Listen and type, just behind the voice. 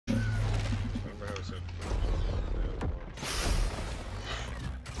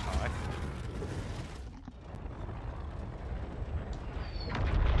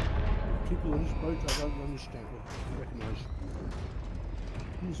people on this boat I don't understand. I recognise.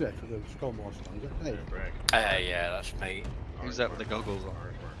 Who's that for the skull mask on? Is that Dave? Yeah, that's me. Who's that with the goggles on?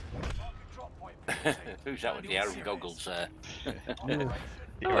 Who's that with the Arab goggles there? Yeah.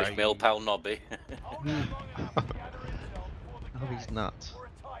 Oh, it's my old pal Nobby. Oh, he's nuts.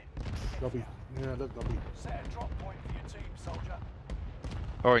 Nobby. Yeah, look, Nobby.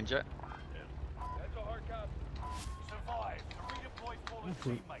 Orange, yeah?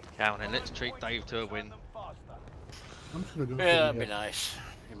 Okay. Count in, let's treat Dave to a win. I'm just going to go Yeah, for that'd the, be nice.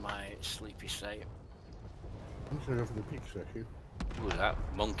 In my sleepy state. I'm just going to go for the peak section. Ooh, that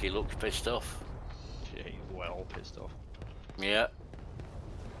monkey looks pissed off. Yeah, he's well pissed off. Yeah.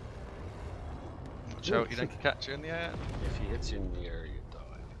 Watch out, you don't catch you in the air. If he hits you in the air, you die.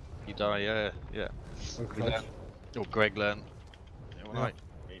 You die, yeah, yeah. Okay. We learn. Or Greg learned. Yeah, well, Yeah. right.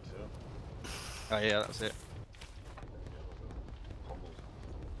 Me too. Oh yeah, that's it.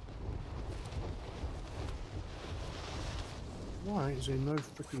 Why is there no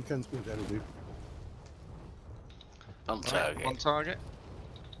freaking guns? Oh, that'll do. On target. On target.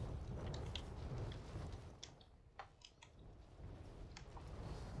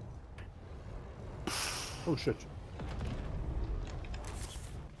 Oh shit.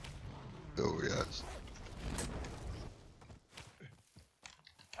 Oh yes.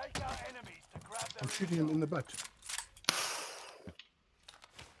 I'm shooting him in the butt.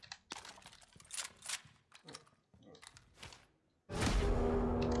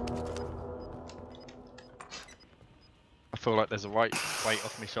 I feel like there's a weight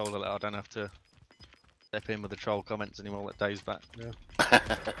off my shoulder that I don't have to step in with the troll comments anymore that Dave's back. Yeah.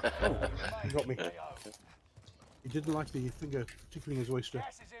 Oh, he got me. He didn't like the finger tickling his oyster.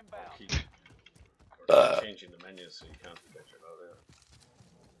 Keep changing the menus so you can't get your load out.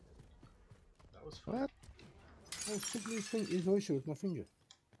 That was fun. What? I was tickling his oyster with my finger.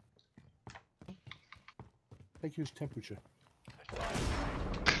 Take his temperature.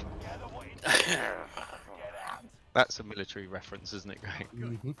 That's a military reference, isn't it, Greg?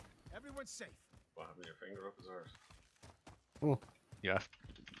 Mm-hmm. Everyone's safe. What, having your finger up his arse? Oh, Yeah.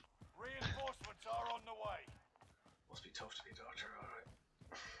 Reinforcements are on the way. Must be tough to be Dodger, alright.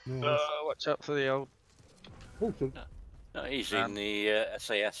 yeah. Watch out for the old. Oh, so No, he's in the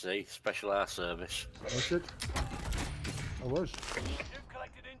SASC, Special Air Service. that's it. I was. You've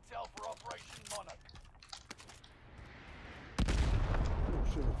collected intel for Operation Monarch. Oh,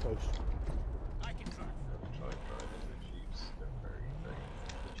 shit, we're close. I can try. Try driving the Jeeps, they're very big.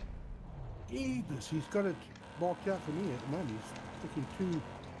 Jesus, he's got it marked out for me at the moment. He's sticking two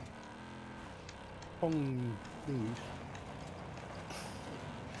pong thingies.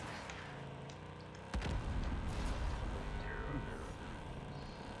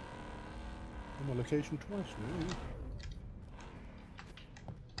 On my location twice, really.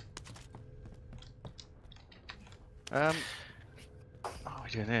 What are we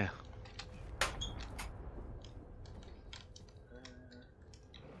doing here?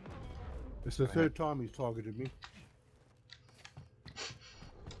 It's the third time he's targeted me.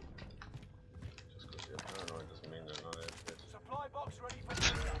 Just because you're paranoid doesn't mean they're not in it. Supply box ready for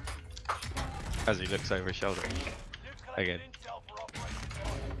pickup. As he looks over his shoulder. You've collected Again. intel for Operation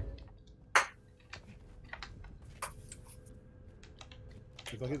Monarch.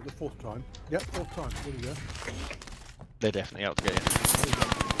 If I get it the fourth time. Yep, fourth time. There we go. They're definitely out to get in.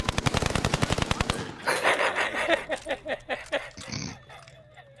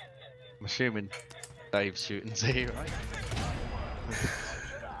 I'm assuming Dave's shooting Z, right?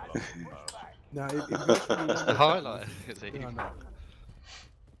 No, it gets me The highlight is he? Yeah, I know.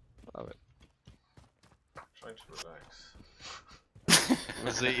 Love it. Trying to relax.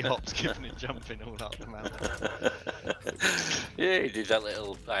 Was Z hops giving it jumping all up the mountain? Yeah, he did that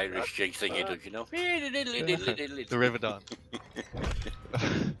little Irish jig thing he does, you know. The river dance.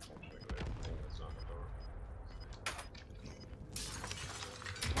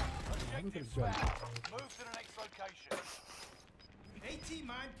 Objectives found. Move to the next location. AT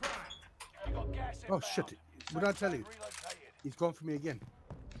mine prime. You got gas Oh inbound. shit. What did I tell you? Relocated. He's gone for me again.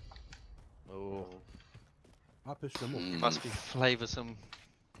 Oh, I pissed him off. must be flavoursome.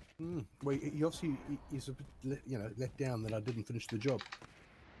 Well, he obviously he's a bit, let down that I didn't finish the job.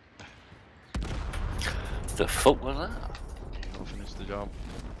 The fuck was that? I'll finish the job.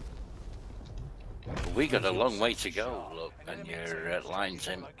 We got a long way to go, look, and your line's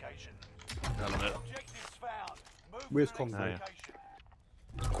in. Location. Element. Objectives found. Move Where's to the next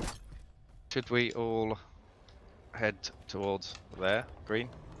Convoy? location. Should we all head towards there? Green?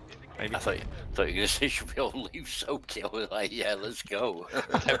 Maybe? I thought you were going to say, should we all leave Soki? I was like, yeah, let's go.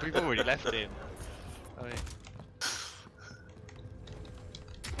 We've already left him. I mean,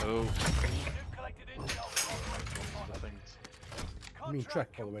 Oh, You've collected intel from operational that monitor. thing's I'm being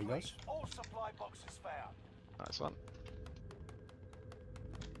tracked, by the way, Complete. guys. All supply boxes found. nice one.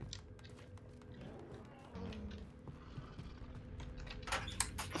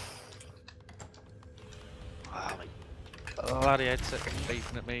 Ah, my bloody headset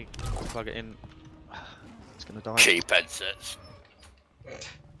beeping at me. Plug it in. It's gonna die. Cheap headsets.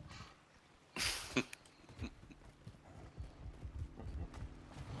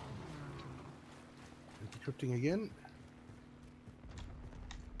 Decrypting again.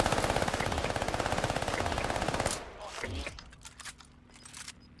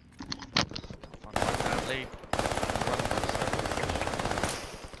 Can't lead.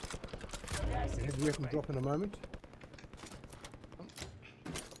 The heavy weapon drop in a moment.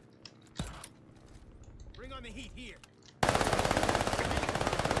 Bring on the heat here.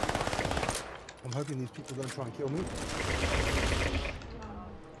 I'm hoping these people don't try and kill me.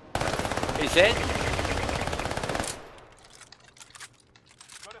 Is it?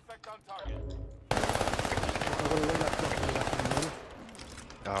 Good effect on target. I've got a loadout drop in the back in a moment.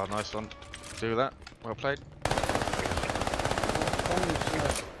 Oh, nice one. Do that. Well played. Finally,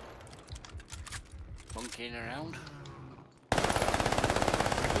 Monkeying around.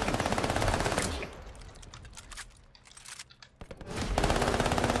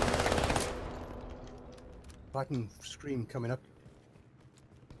 Titan scream coming up.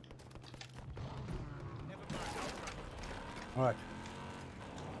 Alright,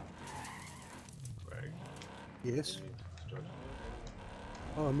 Greg, yes. you need destruction.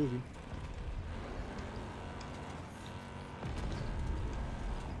 Oh, I'm moving.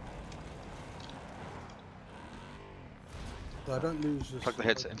 So I don't lose this. Plug the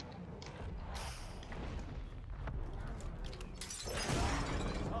headset in.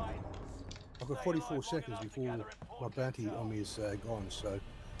 I've got 44 seconds before my bounty on me is gone, so.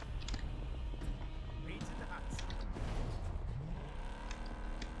 Meet in the huts.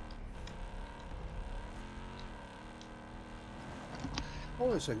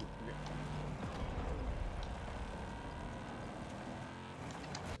 Hold on a second.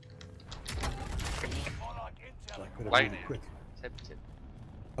 Monarch intel. I better Wait. move it quick. Tempted.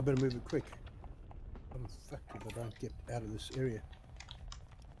 I better move it quick. I'm fucked if I don't get out of this area.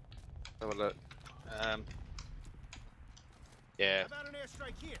 Have a look. Yeah, About an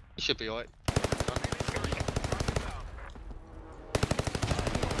airstrike here. you should be alright.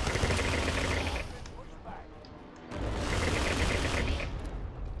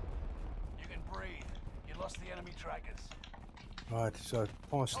 You can breathe. You lost the enemy trackers. Alright, so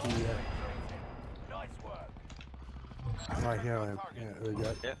past the. Nice work. Right here I am. Yeah, there we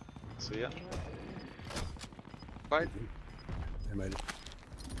go. Yeah, see ya. Right. I made it.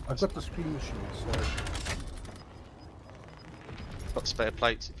 I've got the screen machine, so. Got spare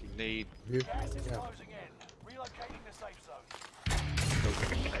plates if you need. You? Gas is Yeah, closing in. Relocating the safe zone.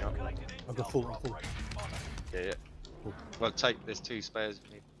 Hang on. Collected I've intel got full. for I'm full. Operation Monarch. Yeah. Cool. Well, there's 2 spares if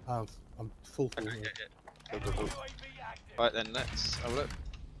you need. I'm full. Okay, Yeah. Cool, cool, cool. UAV active. Right then, let's have a look.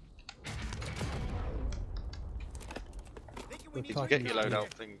 Thinking Did Did you Titan get your screen.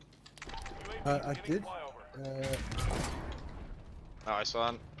 loadout thing? I did. Nice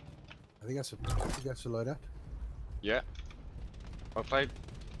one. I think that's a loadout. Yeah. Well played.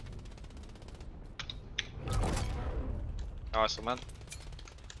 Nice one,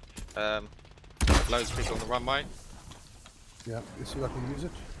 man. Loads of people on the runway. Yeah, let's see if I can use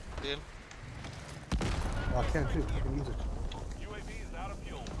it. Ian. Oh, I can too. I can use it. UAV is out of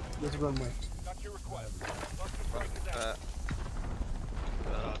fuel. There's a runway. Got your request. Cluster strike is active.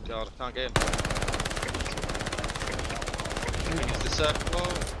 Oh god, I can't get him. Use the circle.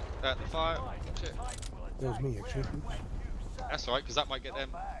 The fire. Shit. That was me actually. That's alright, because that might get them.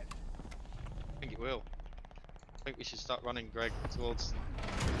 Bad. I think it will. I think we should start running, Greg, towards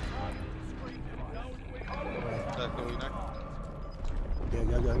circle, you know?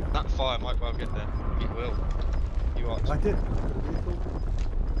 Yeah, go. That fire might well get there. I think it will. You are. I did.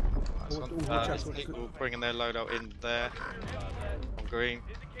 Nice one. watch out, There's watch people out. bringing their loadout in there. On green.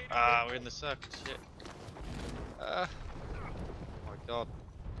 We're in the circle, shit. Oh my god.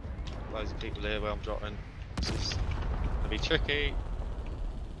 Loads of people here where I'm dropping. This is gonna be tricky.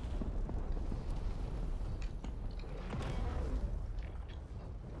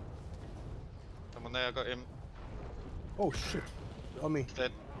 Someone there, I got him. Oh shit. On me. He's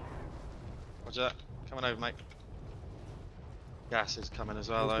dead. Roger that. Coming over, mate. Gas is coming as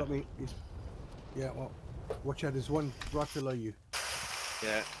well, He's though. got me. Yeah, well, watch out. There's one right below you.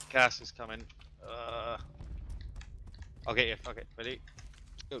 Yeah, gas is coming. I'll get you. Fuck it. Ready?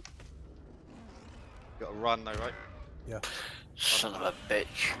 Go. Gotta run though, right? Yeah. Son of a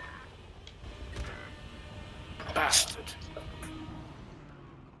bitch. Bastard.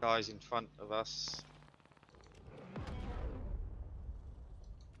 Guys in front of us.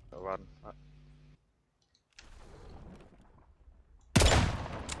 Gotta run.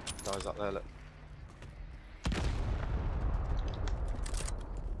 Guys up there, look.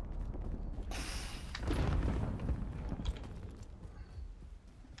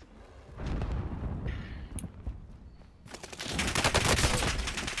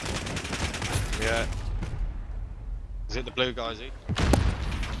 Yeah. Is it the blue guys, E?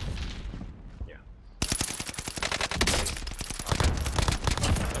 Yeah.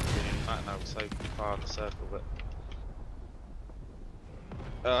 I don't know, we're so far in the circle, but...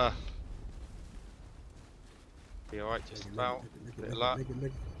 be alright, just about. Bit of luck. Make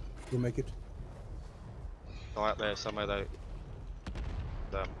it. You'll make it. Go out there somewhere though.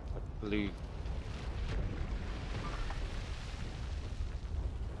 A blue.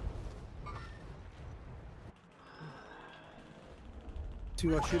 See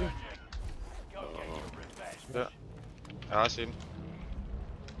what shooting? Yeah. I see him.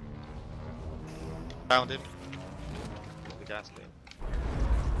 Found him. The gas bin.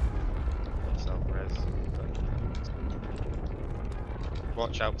 Self-res.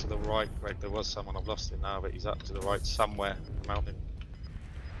 Watch out to the right, Greg. There was someone, I've lost him now, but he's up to the right somewhere. Mountain.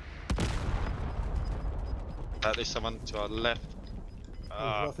 There's someone to our left.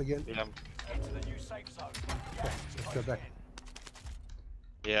 Roth again. Yeah. To the new safe zone. Let's go back.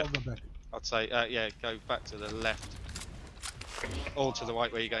 Yeah. I'll go back. I'd say, yeah, go back to the left. All to the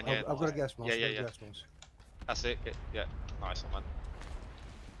right where you're going, yeah. I've got a gas mask. Yeah. Gas mask. That's it. Yeah. Nice one, man.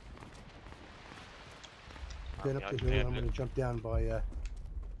 Then up the hill, I'm going to jump down by. Yeah.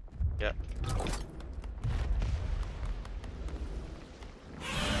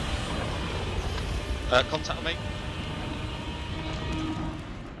 Contact me.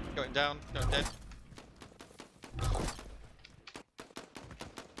 Going down. Going dead.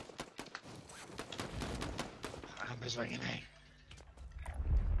 Amber's ringing me.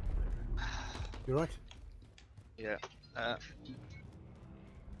 You right? Yeah.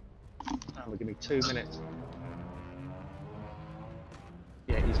 Give me 2 minutes.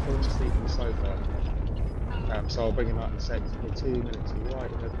 Yeah, he's fallen asleep on the sofa. So I'll bring him out in a sec. Give me 2 minutes. He's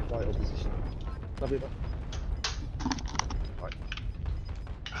right in the vital position. Love you, bud. Right.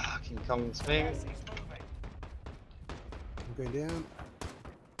 King Kong swing. I'm going down.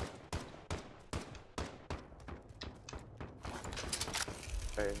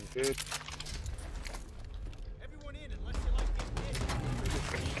 Very good. Everyone in unless you like getting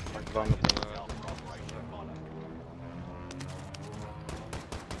hit. Like vulnerable.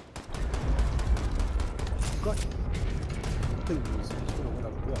 Got things. I don't know what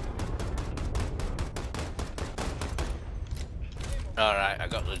I've got. Alright, I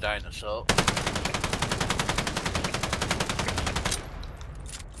got the dinosaur.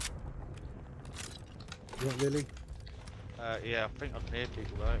 Not really. Yeah, I think I can hear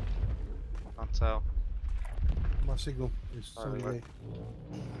people though. Can't tell. My signal is somebody right.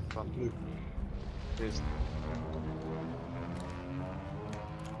 there. Can't Blue. There's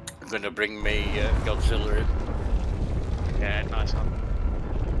I'm gonna bring me Godzilla in. yeah, nice one.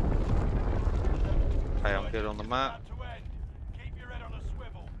 Hey, I'm good on the map. Keep your head on a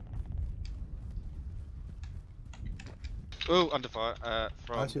swivel. Oh, under fire.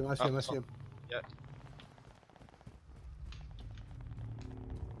 From I see him. up top. Yeah.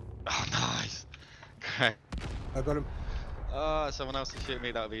 Oh, nice. Okay. I got him. Someone else to shoot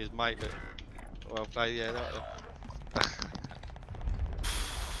me. That would be his mate. But well played. Yeah,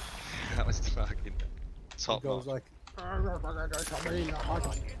 that was fucking top The goes notch. like. Intel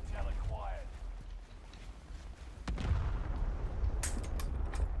acquired.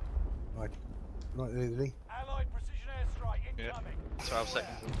 Right there, is he? Allied precision airstrike incoming. 12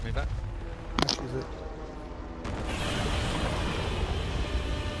 seconds to me back. Is it?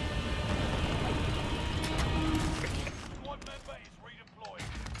 Squad member is redeployed.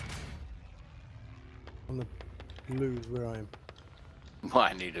 On the blue is where I am.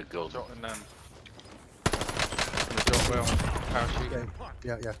 I need a gun. Dropping in the drop well. Parachute. Okay.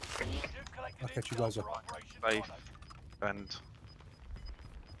 Yeah. You've collected I'll catch you guys up. Operation Safe. Honor. And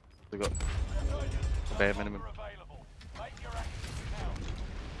we've got the bare minimum. Available. Make your actions count.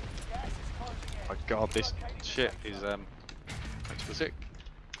 Gas is closing in. My god, this shit is exquisite.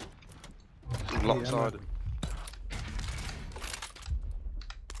 It's lopsided.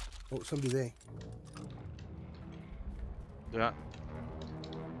 Oh, somebody there. Yeah.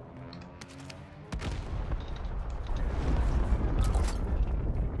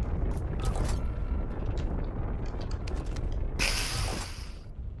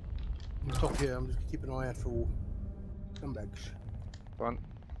 here. I'm just keeping an eye out for scumbags. One.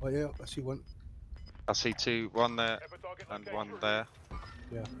 Oh yeah, I see one. I see two, one there and one there.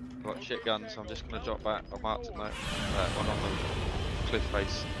 Yeah. Got shit guns, so I'm just gonna drop back. I marked it, mate. One on the cliff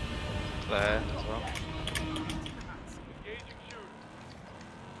face there as well.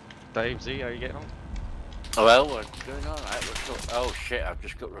 Dave, Z, how you getting on? Well, we're doing alright. Oh shit, I've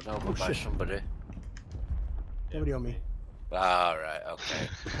just got run over Oh, by shit. somebody. Nobody on me. Alright, okay.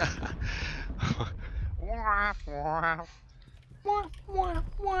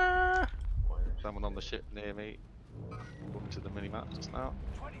 Someone on the ship near me. Walking to the mini map just now.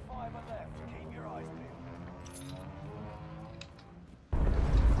 25 are left. Keep your eyes peeled.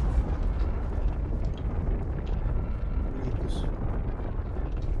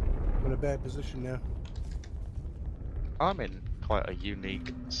 I'm in a bad position now. I'm in quite a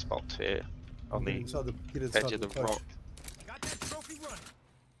unique spot here on Get the inside edge of the boat. rock. Got that trophy running.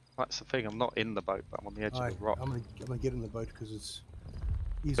 That's the thing, I'm not in the boat, but I'm on the edge Alright, of the rock. I'm gonna get in the boat because it's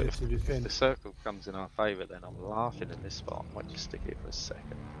But easier if, to if defend. the circle comes in our favour, then I'm laughing in this spot. I might just stick here for a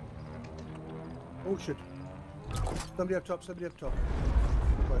second. Oh shit! Somebody up top! Somebody up top!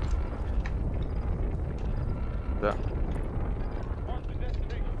 Boat. Yeah.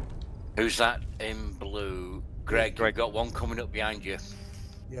 Who's that in blue? Greg, Greg. you've got one coming up behind you.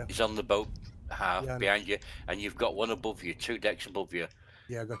 Yeah. He's on the boat half Yeah, I know. behind you, and you've got one above you, 2 decks above you.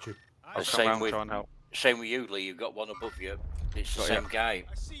 Yeah, I got you. I'll The come same round and with try and help. same with you, Lee. You've got one above you. It's the Got same ya. guy.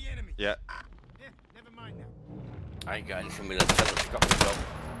 I see enemies. Yeah. Yeah, never mind now. I ain't got anything with a telescopic on.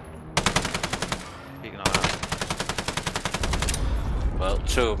 Keep an eye out. Well,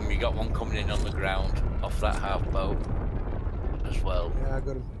 2 of them. You got one coming in on the ground off that half boat as well. Yeah, I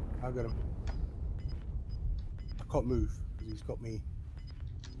got him. I got him. I can't move because he's got me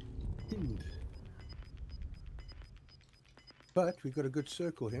pinned. But we've got a good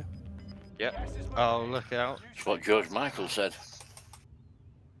circle here. Yep. Oh, look out. That's what George Michael said.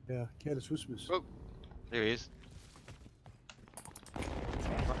 Yeah, Careless Whispers. Oh. Here he is.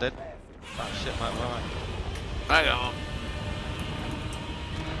 Not dead. Ah, shit, mate, right. Hang on.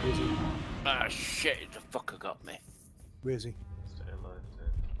 Where's he? Ah, shit, the fucker got me. Where's he? Stay alive,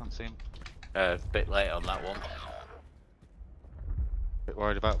 Can't see him. A bit late on that one. Bit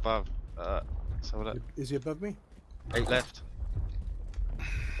worried about above. So look. Is he above me? 8 left.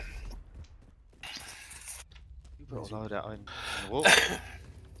 You brought a load out in the water.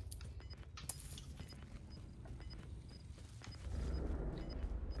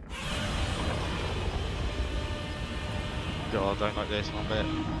 God, I don't like this one bit.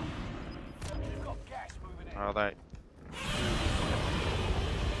 You've got gas moving in. Where are they?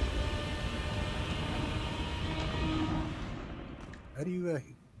 How do you?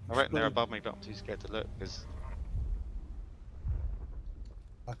 I reckon they're above me, but I'm too scared to look because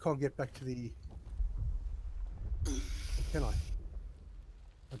I can't get back to the. Can I?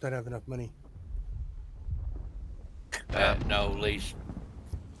 I don't have enough money. No, Lee's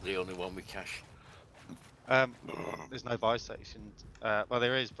the only one with cash. there's no buy stations. Well,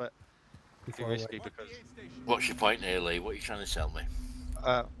 there is, but Too too far risky away. because What's your point here, Lee? What are you trying to tell me?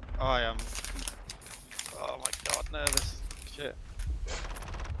 I am. Oh my god, nervous. Shit.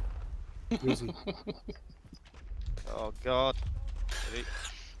 Where's he? Oh god. Ready?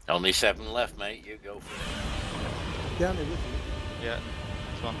 Only 7 left, mate. You go for it. Down there with you. Yeah,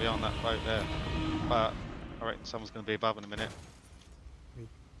 there's one beyond that boat there. But I reckon someone's going to be above in a minute.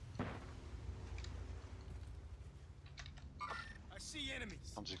 I see enemies.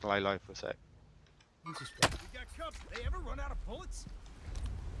 I'm just going to lay low for a sec. Where's this guy? We got cover. They ever run out of bullets?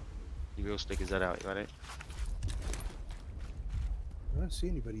 You will stick his head out, you ready? I don't see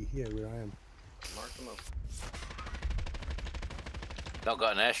anybody here where I am. Mark them up. Not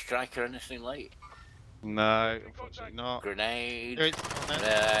got an airstrike or anything, late? No, unfortunately not. Grenade. Here it is, on there.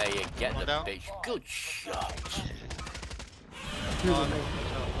 There you get One the down. bitch. Good shot. Two Oh, of them.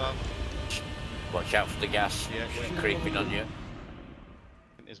 watch out above. Watch out for the gas. Yeah, She's yeah. creeping on you.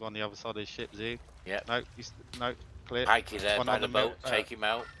 There's one on the other side of the ship, Z. Yeah. No, no, clear. Pikey there One by on the the middle, boat. Take him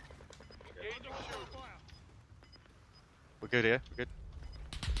out. We're good here, we're good.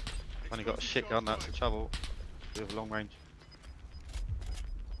 Only got a shit gun, that's the trouble. We have a long range.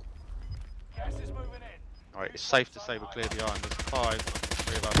 Gas is moving in. Alright, it's safe to say we're clear behind. There's 5,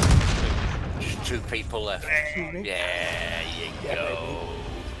 3 of us. There's 2 people left. Excuse me? There you go.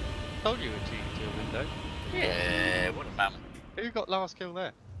 Told you we'd cheat to a window. Yeah, what a man. Who got last kill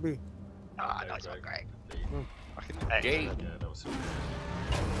there? Me. Ah, Yeah, nice one, Greg. Greg. I can Gee. Yeah, that was super.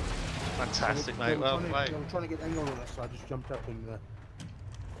 Fantastic, mate. I'm Well trying to- played. I'm trying to get angle on that, so I just jumped up and.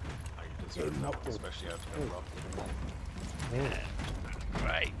 How you deserve Yeah, it, no. especially after that rock. Yeah.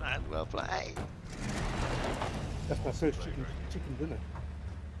 Great, man. Well played. That's my first chicken dinner.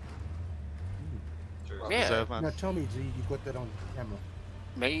 Yeah. Deserve, man. Now tell me, Z, you got that on camera.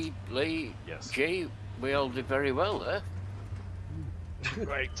 Me, Lee, Yes. G, we all did very well there. Good.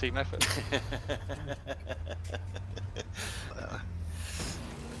 Great team effort.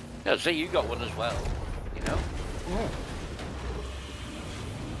 Yeah, see, you got one as well, you know? Yeah.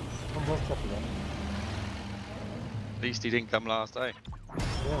 I'm well top of that. At least he didn't come last, eh?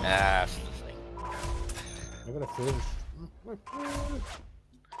 Yeah. That's the thing. I got a first.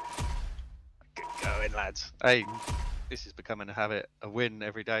 Good going, lads. Hey, this is becoming a habit. A win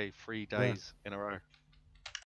every day, 3 days in a row.